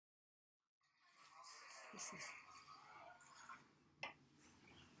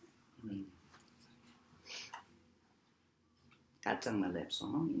That's on my lips,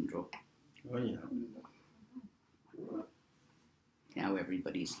 huh? Oh, yeah. Now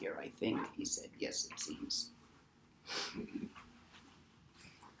everybody's here, I think. He said, yes, it seems.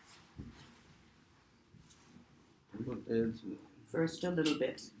 First, a little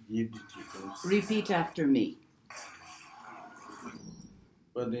bit. Repeat after me.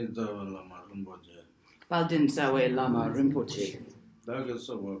 Baldin Tsawe Lama Rinpoche.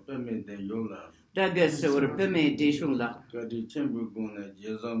 Daga Sawar Peme de Shungla. Kade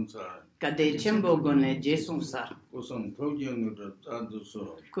Chembo Gone Jesonsar.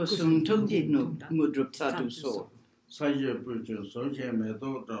 Kusum Togye Mudrup Tadu So. Saje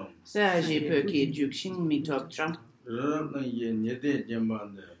Pöki Jukshin Mitok Trump.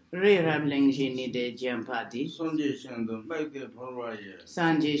 Re Rabling Jini de Jampati.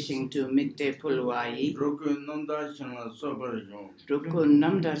 Sanje Shing to Mikte Pulwai. Rukun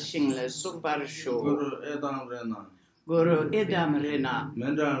Namda Shingla Super Show. Guru Edam Rena.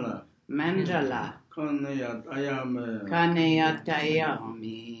 Mandala. Kaneyat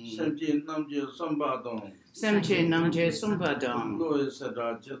Ayami. Semche Namje Sumbadong.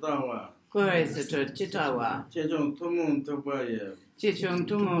 Kore Seta Chitawa. Chichong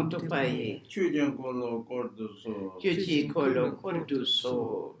Tumo Tupaye. Chuchi Kolo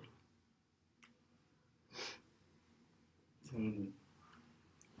Korduso.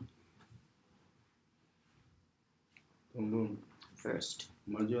 First,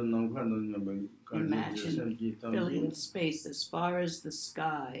 imagine filling space as far as the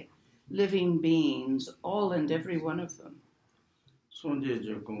sky, living beings, all and every one of them,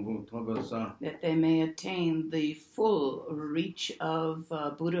 that they may attain the full reach of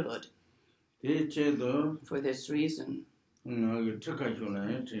Buddhahood. For this reason,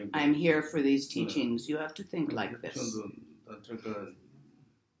 I'm here for these teachings. You have to think like this.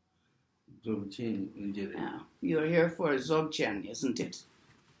 Now, you're here for Dzogchen, isn't it?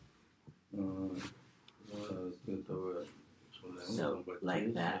 So,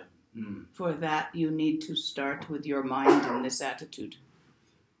 like that. For that, you need to start with your mind in this attitude.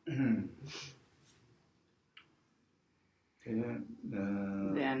 Then,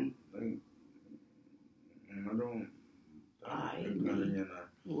 I mean,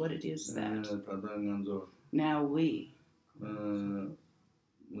 what it is that now we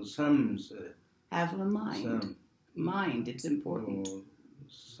have a mind. Mind, it's important.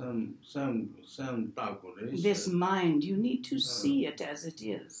 This mind, you need to see it as it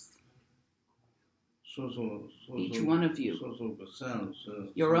is. Each one of you,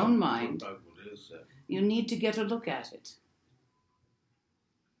 your own mind, you need to get a look at it.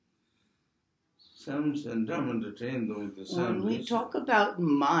 When we talk about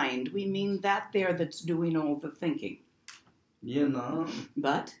mind, we mean that there that's doing all the thinking.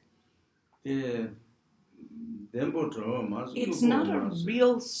 But it's not a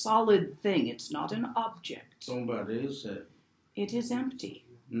real solid thing. It's not an object. It is empty.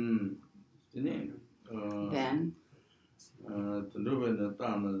 Then,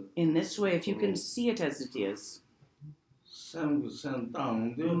 in this way, if you can see it as it is,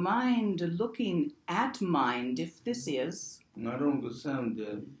 mind looking at mind, if this is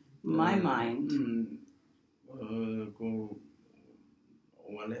my mind,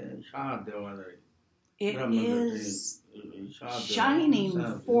 it is shining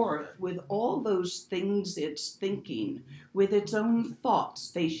forth with all those things it's thinking, with its own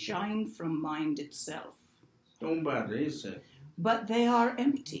thoughts. They shine from mind itself. But they are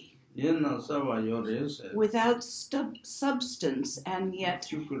empty, without substance, and yet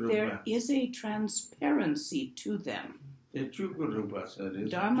there is a transparency to them.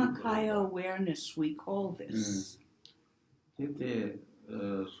 Dharmakaya awareness, we call this.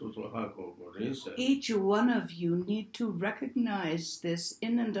 Each one of you need to recognize this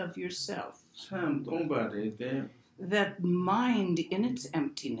in and of yourself. That mind in its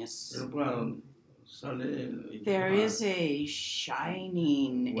emptiness, there is a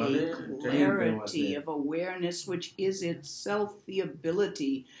shining, a clarity of awareness which is itself the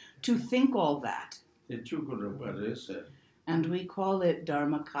ability to think all that. And we call it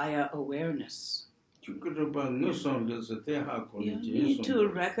Dharmakaya awareness. You need to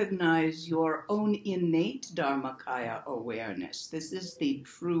recognize your own innate Dharmakaya awareness. This is the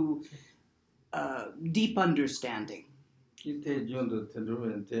true deep understanding. To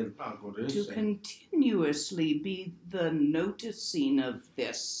continuously be the noticing of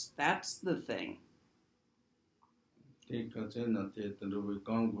this, that's the thing.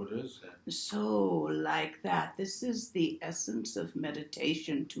 So, like that, this is the essence of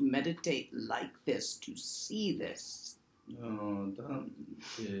meditation, to meditate like this, to see this.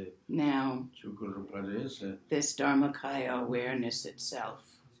 Now, this Dharmakaya awareness itself,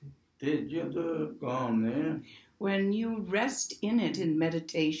 when you rest in it in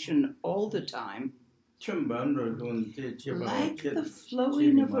meditation all the time, like the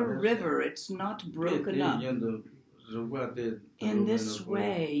flowing of a river, it's not broken up. In this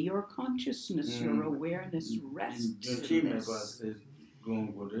way, your consciousness, your awareness rests in this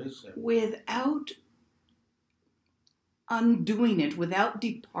without undoing it, without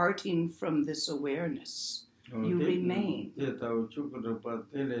departing from this awareness. You remain. This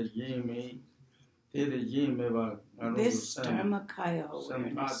Dharmakaya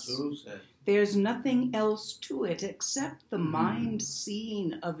awareness, there's nothing else to it except the mind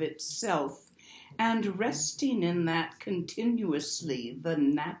seeing of itself and resting in that continuously, the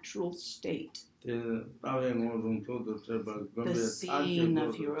natural state. The seeing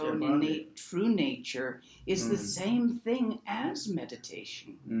of your own true nature is the same thing as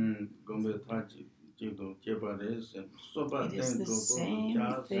meditation. It is the same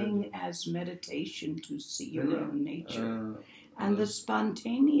thing as meditation to see your own nature and the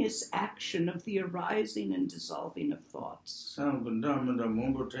spontaneous action of the arising and dissolving of thoughts. Your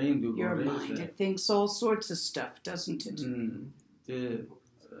mind, it thinks all sorts of stuff, doesn't it?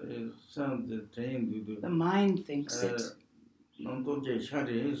 The mind thinks it.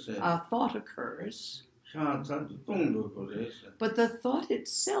 A thought occurs. But the thought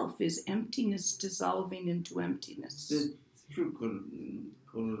itself is emptiness dissolving into emptiness.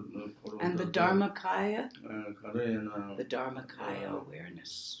 And the Dharmakaya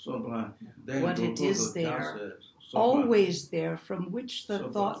awareness, what it is there, always there, from which the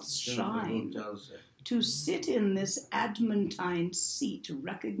thoughts shine, to sit in this adamantine seat,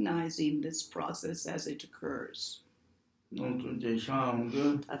 recognizing this process as it occurs.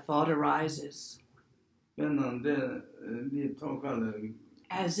 A thought arises.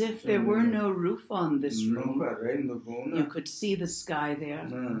 As if there were no roof on this room. You could see the sky there.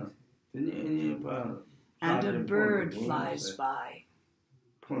 And a bird flies by.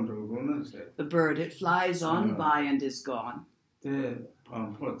 The bird, it flies on by and is gone.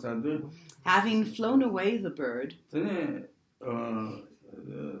 Having flown away the bird,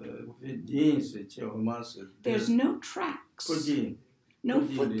 there's no tracks. No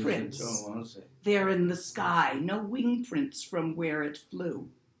footprints there in the sky, no wing prints from where it flew.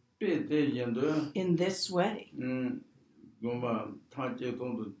 In this way,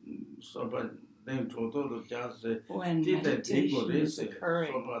 when meditation is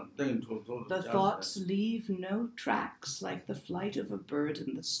occurring, the thoughts leave no tracks like the flight of a bird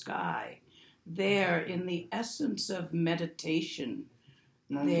in the sky. There, in the essence of meditation,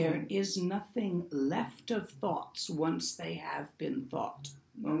 there is nothing left of thoughts once they have been thought.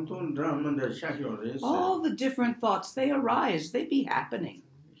 All the different thoughts, they arise, they be happening.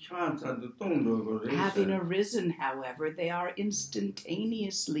 Having arisen, however, they are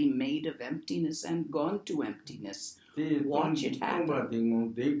instantaneously made of emptiness and gone to emptiness. Watch it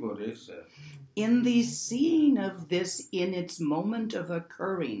happen. In the seeing of this in its moment of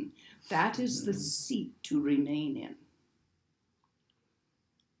occurring, that is the seat to remain in.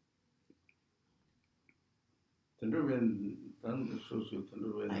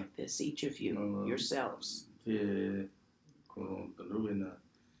 Like this, each of you, yourselves.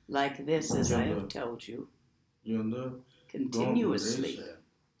 Like this, as I have told you, continuously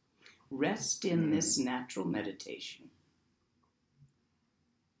rest in this natural meditation.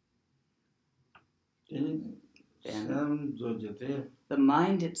 Then the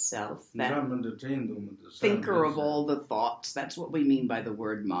mind itself, that thinker of all the thoughts, that's what we mean by the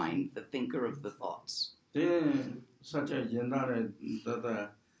word mind, the thinker of the thoughts.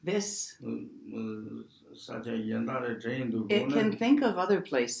 This, it can think of other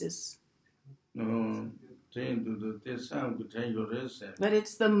places, but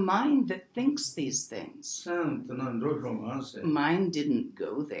it's the mind that thinks these things. Mind didn't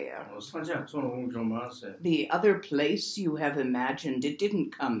go there. The other place you have imagined, it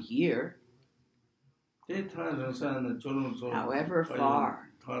didn't come here. However far,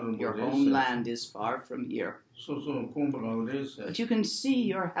 your homeland is far from here. But you can see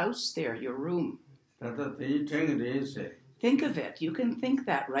your house there, your room. Think of it. You can think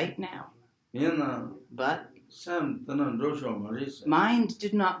that right now. But mind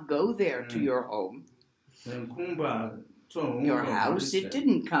did not go there to your home. Your house, it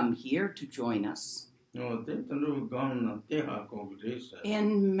didn't come here to join us. In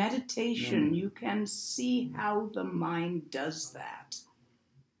meditation, you can see how the mind does that.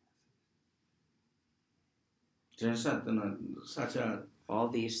 All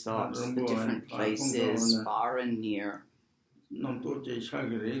these thoughts, the different places, far and near.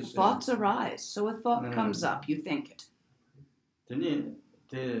 Thoughts arise, so a thought comes up, you think it. Then,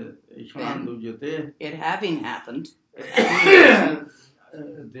 it having happened,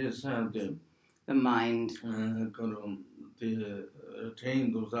 the mind,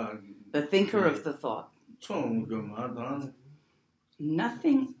 the thinker of the thought,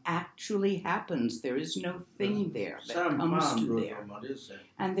 nothing actually happens. There is no thing there that comes to there.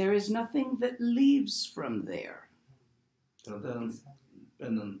 And there is nothing that leaves from there.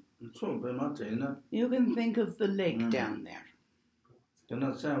 You can think of the lake down there.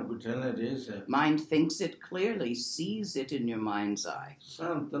 Mind thinks it clearly, sees it in your mind's eye.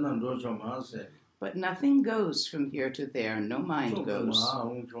 But nothing goes from here to there. No mind goes.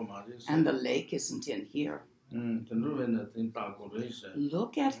 And the lake isn't in here.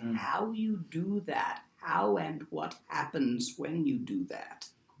 Look at how you do that. How and what happens when you do that.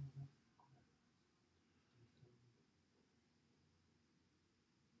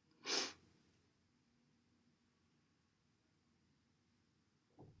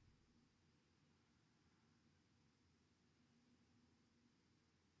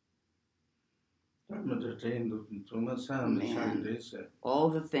 Man, all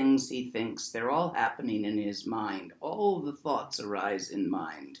the things he thinks, they're all happening in his mind. All the thoughts arise in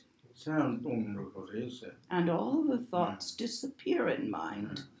mind. And all the thoughts disappear in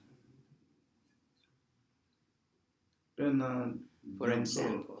mind. For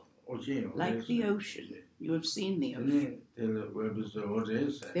example, like the ocean. You have seen the ocean.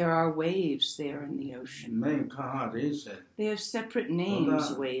 There are waves there in the ocean. They have separate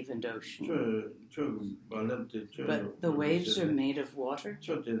names, wave and ocean. But the waves are made of water.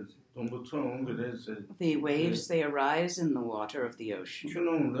 The waves, they arise in the water of the ocean.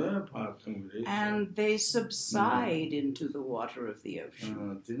 And they subside into the water of the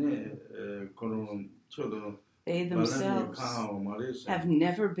ocean. They themselves have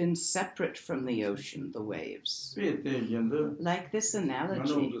never been separate from the ocean, the waves. Like this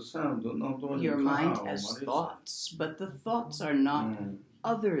analogy, your mind has thoughts, but the thoughts are not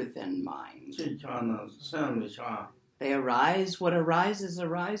other than mind. They arise, what arises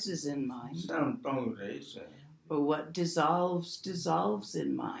in mind. But what dissolves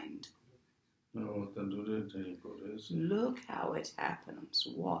in mind. Look how it happens.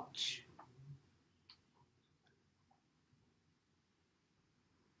 Watch.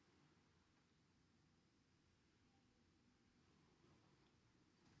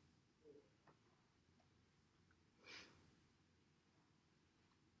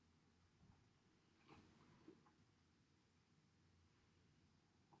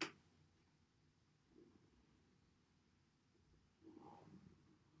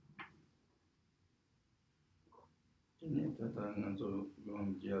 When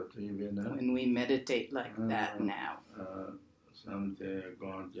we meditate like that now,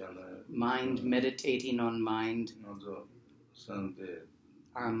 mind meditating on mind,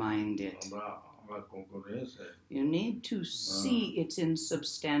 our mind it. You need to see its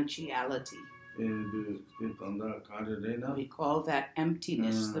insubstantiality. We call that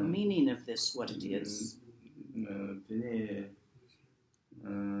emptiness, the meaning of this, what it is.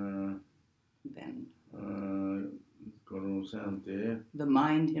 Then the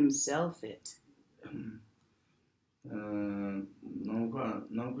mind himself it. When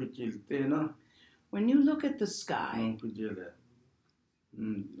you look at the sky,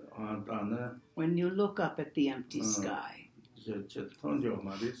 when you look up at the empty sky,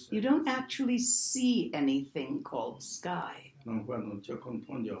 you don't actually see anything called sky.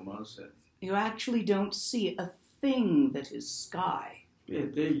 You actually don't see a thing that is sky.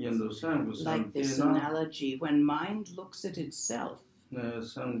 Like this analogy, when mind looks at itself, when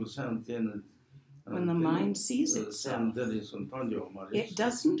the mind sees itself, it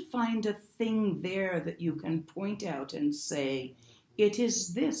doesn't find a thing there that you can point out and say, it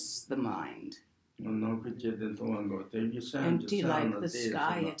is this, the mind. Empty like the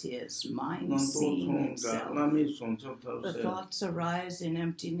sky it is, mind seeing itself. The thoughts arise in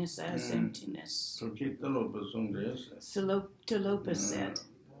emptiness as emptiness. Talopa said,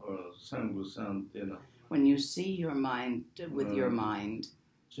 when you see your mind with your mind,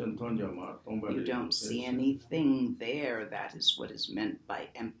 you don't see anything there. That is what is meant by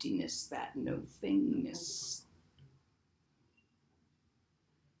emptiness, that no thingness.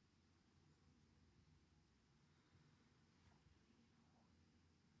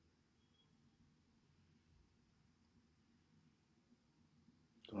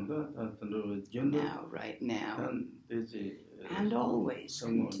 Now, right now, and always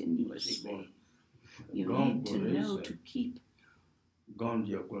continuously. You need to know to keep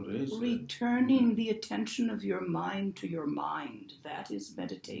returning the attention of your mind to your mind. That is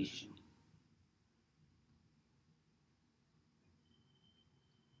meditation.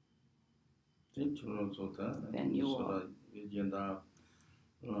 Then you will.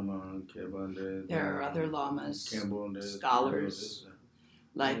 There are other lamas, scholars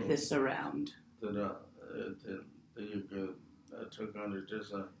like this around.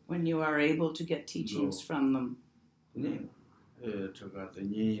 When you are able to get teachings from them,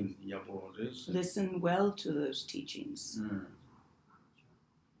 listen well to those teachings.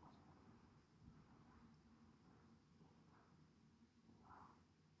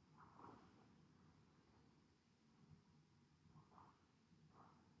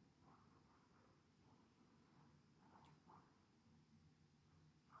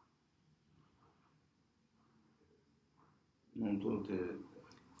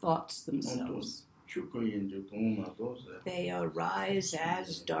 Thoughts themselves, they arise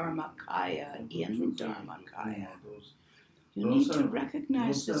as Dharmakaya in Dharmakaya. You need to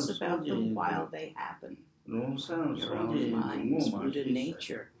recognize this about them while they happen. Your own mind's Buddha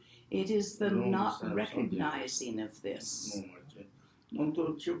nature. It is the not recognizing of this.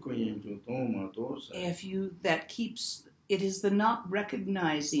 It is the not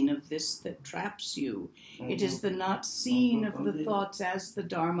recognizing of this that traps you. It is the not seeing of the thoughts as the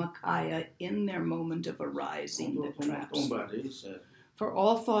Dharmakaya in their moment of arising that traps you. For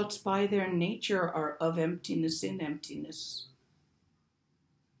all thoughts by their nature are of emptiness in emptiness.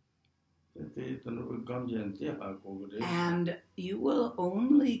 And you will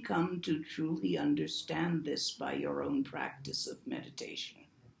only come to truly understand this by your own practice of meditation.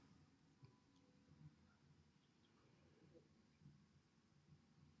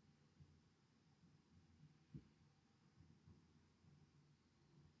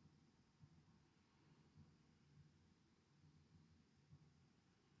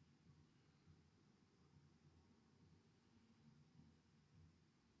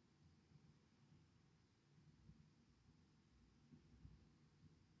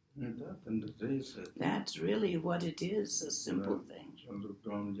 That's really what it is, a simple thing.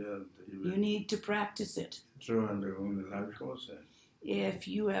 You need to practice it. If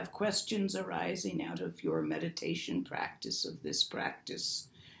you have questions arising out of your meditation practice of this practice,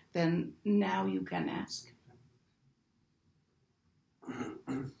 then now you can ask.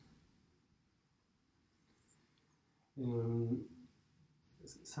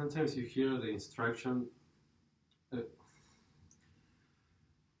 Sometimes you hear the instruction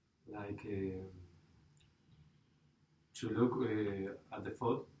to look at the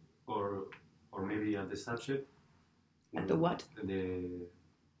thought or maybe at the subject. At the what? The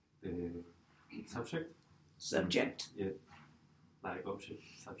subject. Subject? Yeah, like object,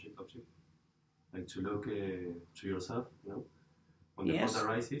 subject, object. Like to look to yourself, you know, when the thought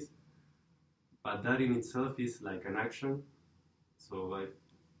arises. But that in itself is like an action. So,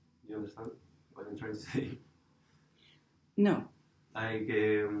 you understand what I'm trying to say? No. Like,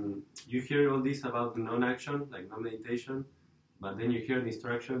 you hear all this about non-action, like non-meditation, but then you hear the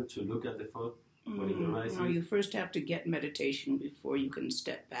instruction to look at the thought when it arises. No, you first have to get meditation before you can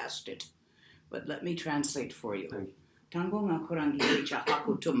step past it. But let me translate for you. Thank you. Tango nga korang gicha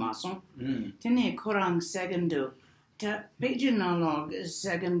aku tomaso. Tene korang segundo. Ta paginalog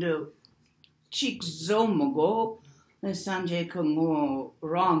segundo. Chik zomogo. Sanje kongo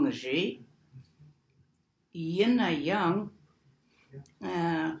rongji. Yena yang.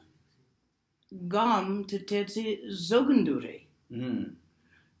 Gam te tetsi zogundure.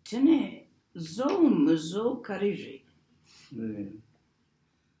 Tene zom zo kariji.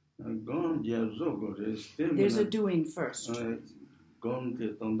 There's a doing first.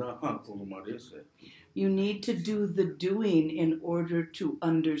 You need to do the doing in order to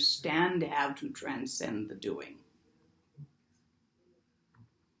understand how to transcend the doing.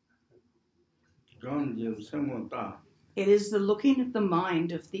 It is the looking at the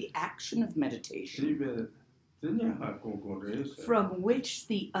mind of the action of meditation from which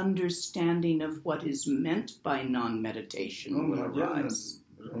the understanding of what is meant by non-meditation will arise.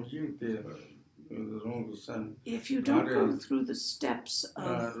 If you don't go through the steps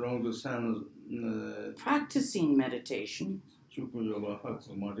of practicing meditation, you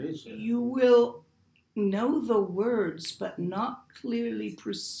will know the words but not clearly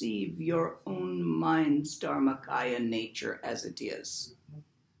perceive your own mind's Dharmakaya nature as it is.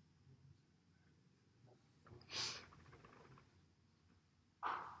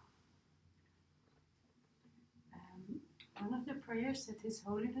 One of the prayers that His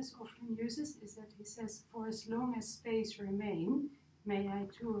Holiness often uses is that he says, "For as long as space remain, may I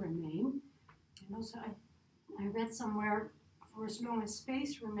too remain." And also I read somewhere, "For as long as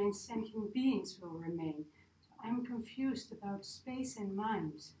space remains, sentient beings will remain." So I'm confused about space and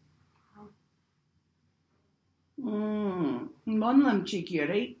mind. Monlam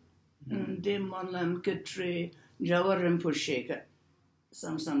chikiri, de monlam katre Wangdor Rinpoche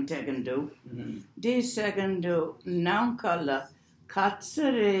some tegando. De segundo nankala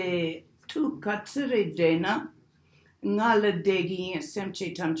katsere tu katsere dena ngala degi semche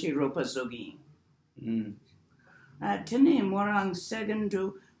tamche ropa zogi. Tene morang segundo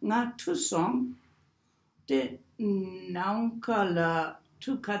nga tusong de nankala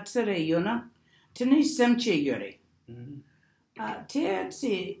tu katsere yona tene semche yore.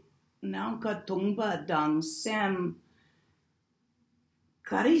 Teatsi nanka tungba dang sem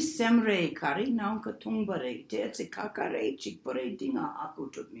kari semre kari nanka tungbare teatsi kakare chikpare dinga aku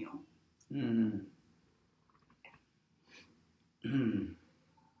tukmyo.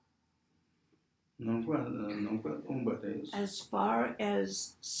 As far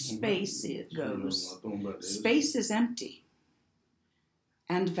as space goes, space is empty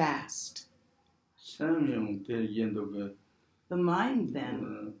and vast. The mind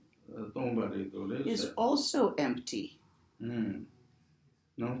then is also empty and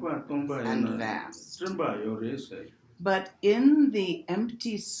vast. But in the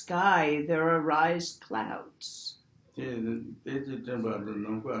empty sky there arise clouds. You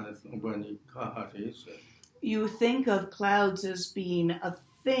think of clouds as being a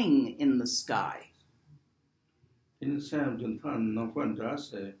thing in the sky.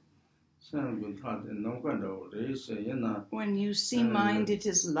 When you see mind, it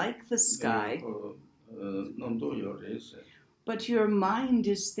is like the sky, but your mind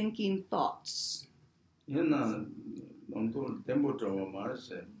is thinking thoughts.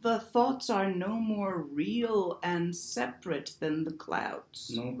 The thoughts are no more real and separate than the clouds.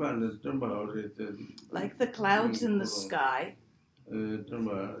 Like the clouds in the sky,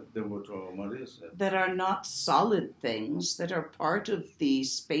 that are not solid things, that are part of the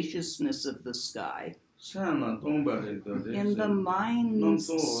spaciousness of the sky. In the mind's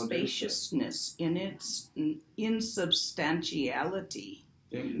spaciousness, in its insubstantiality,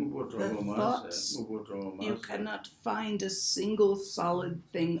 the thoughts, you cannot find a single solid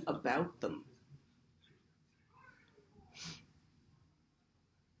thing about them.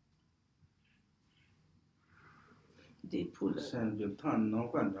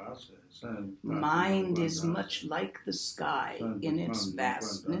 Mind is much like the sky in its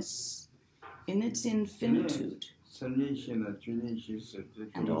vastness, in its infinitude.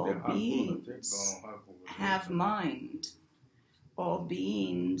 And all beings have mind. All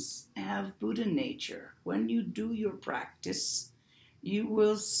beings have Buddha nature. When you do your practice, you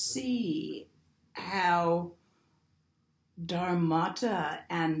will see how dharmata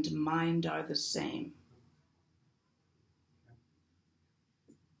and mind are the same.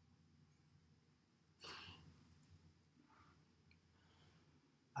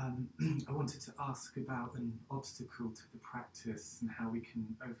 I wanted to ask about an obstacle to the practice and how we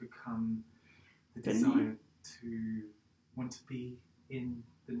can overcome the desire to want to be in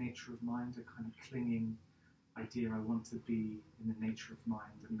the nature of mind, a kind of clinging idea, I want to be in the nature of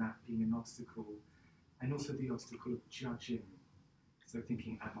mind, and that being an obstacle, and also the obstacle of judging. So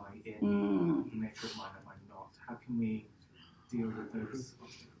thinking, am I in the nature of mind, am I not? How can we deal with those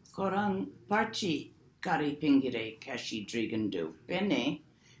obstacles? Korang parchi kari pingire kashi drigandu. Pene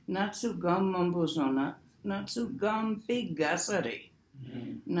natsu gam mambuzona, natsu gam pigasari,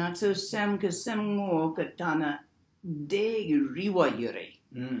 natsu sem kasemgo katana de riwa yure.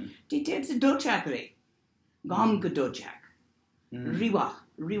 Titets dochakre, gam kadochak,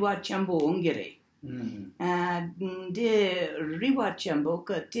 riwa chambo ongere. De riwa chambo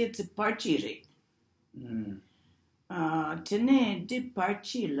ka tits parchire. Tene de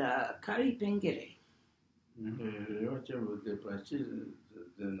parchi la kari pingire.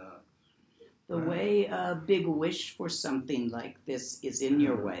 The way a big wish for something like this is in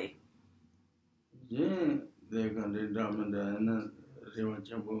your way.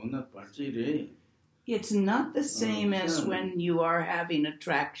 It's not the same as when you are having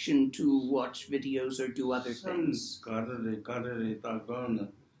attraction to watch videos or do other things.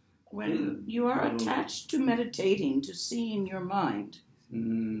 When you are attached to meditating, to seeing your mind,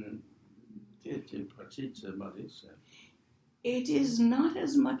 it is not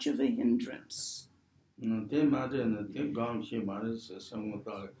as much of a hindrance.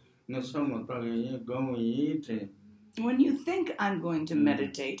 When you think, I'm going to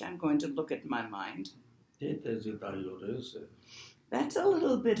meditate, I'm going to look at my mind, That's a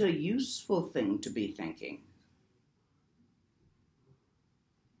little bit a useful thing to be thinking.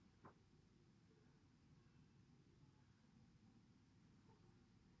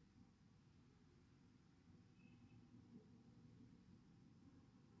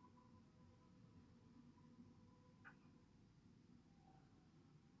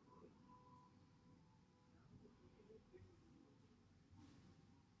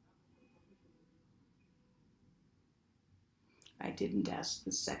 I didn't ask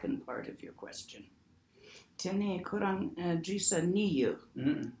the second part of your question. Tene kurang drisa niyu.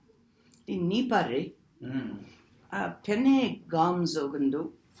 Di nipari. Pene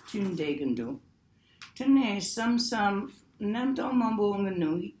gamzogandu. Tundegandu. Tene sam namto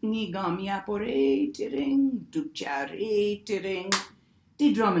mambonganu. Ni gam yapore tiring. Dukchare tiring.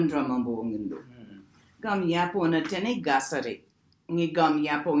 Di drum mambongandu. Gam yapona tene gasare. Ni gam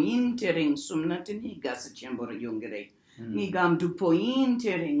yapoin tiring sumna tene gasachembora yungere. Ni gam dupoin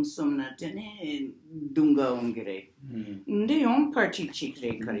tering sumna tene dunga ongere. Nde on parchi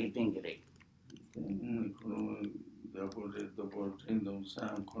chikre kari pingere.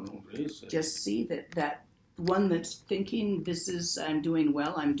 Just see that one that's thinking this is I'm doing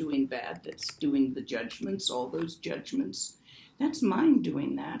well, I'm doing bad, that's doing the judgments, all those judgments. That's mind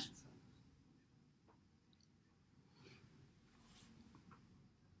doing that.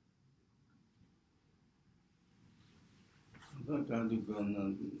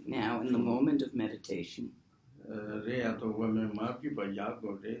 Now, in the moment of meditation,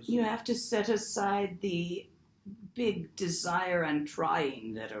 you have to set aside the big desire and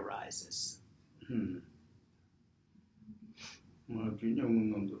trying that arises.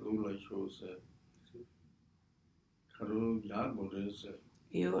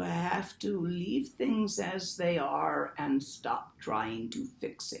 You have to leave things as they are and stop trying to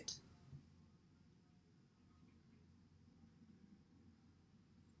fix it.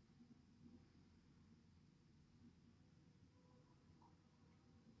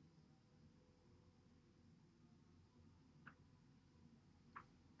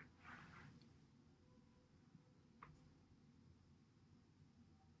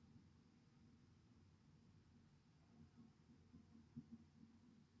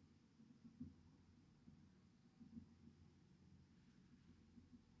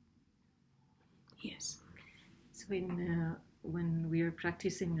 Yes. So when we are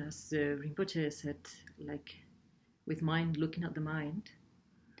practicing, as Rinpoche said, like with mind looking at the mind,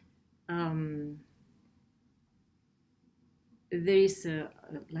 there is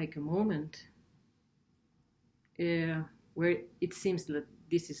like a moment where it seems that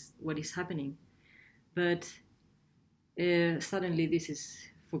this is what is happening, but suddenly this is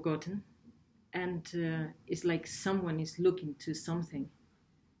forgotten, and it's like someone is looking to something.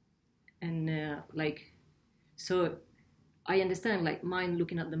 And like, so I understand, like, mind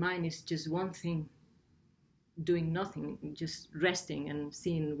looking at the mind is just one thing, doing nothing, just resting and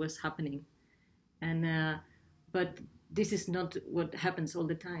seeing what's happening. And but this is not what happens all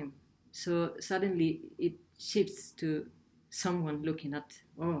the time. So suddenly it shifts to someone looking at,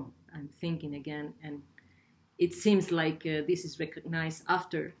 oh, I'm thinking again. And it seems like this is recognized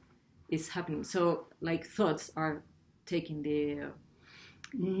after it's happening. So like thoughts are taking the...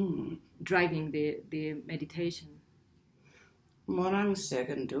 driving the meditation. Morang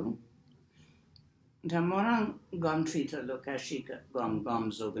segundu. Da morang gam trita lokashika gam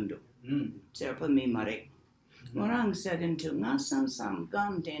zogundu. Tso Pema mare. Morang segundu nga sam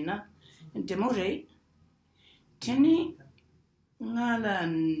gam dena demore. Tene nga la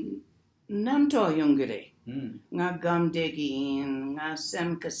namto yungere. Nga gam degin, nga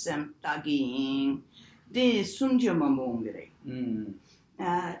sem kasem tagin. De sunja mamongere.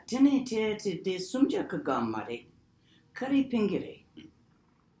 Tene te de sumja kagamare, kari pingere.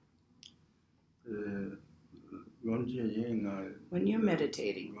 When you're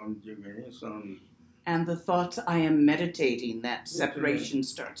meditating, and the thoughts I am meditating, that separation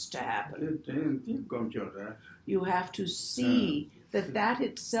starts to happen. You have to see that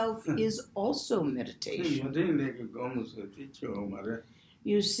itself is also meditation.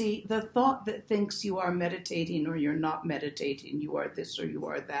 You see, the thought that thinks you are meditating or you're not meditating, you are this or you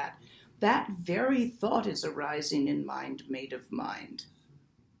are that, that very thought is arising in mind made of mind.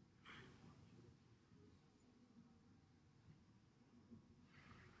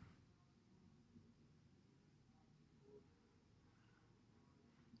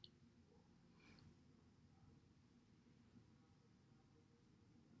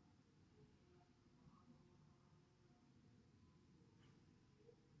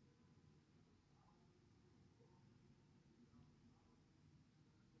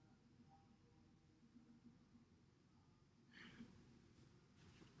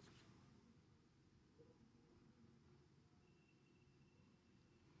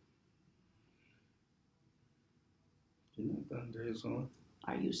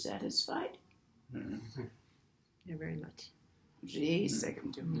 Are you satisfied? Yeah, very much.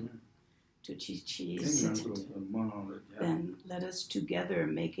 Then let us together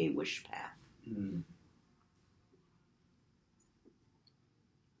make a wish path.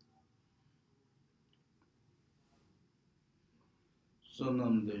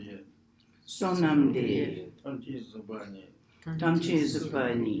 Sonamde, Tamchi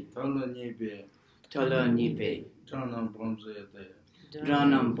Zubani, Tala Nipe, Ranam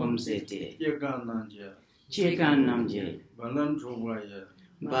Pomsete, Chegan Namje,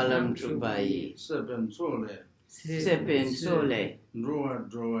 Balam Trubaye, Sepen Sole, Ndroa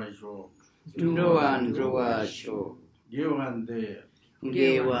Sho,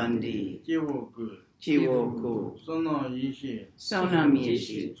 Gewandi, Chiwoku, Sonam Yeshe,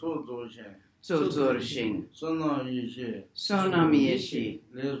 Tso Sonam Yeshe,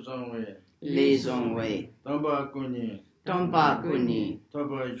 Lezongwei, Tomba Kuni,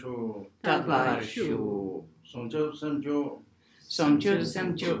 Taba Shu, Somcho Samcho,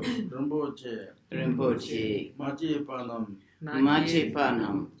 Rinpoche, Machi Panam,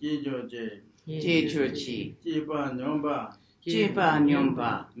 Jechochi, Jipa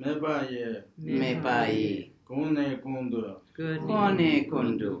Nyomba, Mebaye, Kone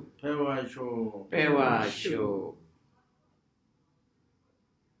Kundu, Pewa Sho.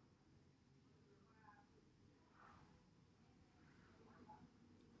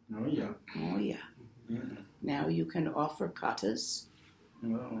 Oh yeah. Now you can offer katas.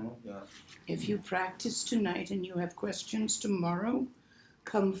 If you practice tonight and you have questions tomorrow,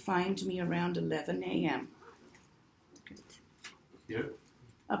 come find me around 11 a.m. Here?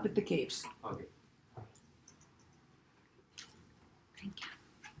 Up at the caves. Okay. Thank you.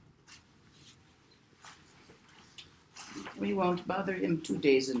 We won't bother him 2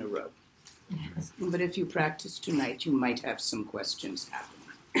 days in a row. But if you practice tonight, you might have some questions happen.